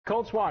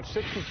Colts Watch.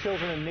 60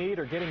 children in need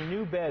are getting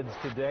new beds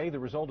today, the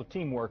result of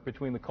teamwork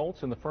between the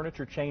Colts and the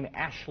furniture chain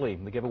Ashley.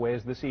 The giveaway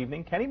is this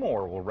evening. Kenny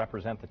Moore will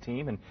represent the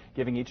team in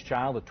giving each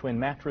child a twin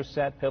mattress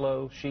set,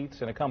 pillow,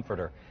 sheets, and a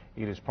comforter.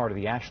 It is part of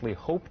the Ashley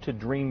Hope to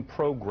Dream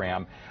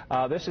program.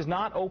 This is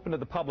not open to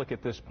the public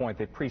at this point.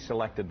 They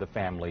pre-selected the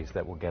families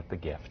that will get the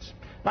gifts.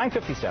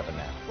 9:57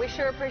 now. We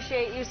sure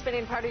appreciate you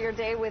spending part of your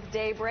day with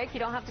Daybreak. You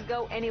don't have to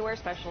go anywhere,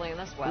 especially in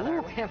this weather.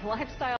 Ooh. We have lifestyle.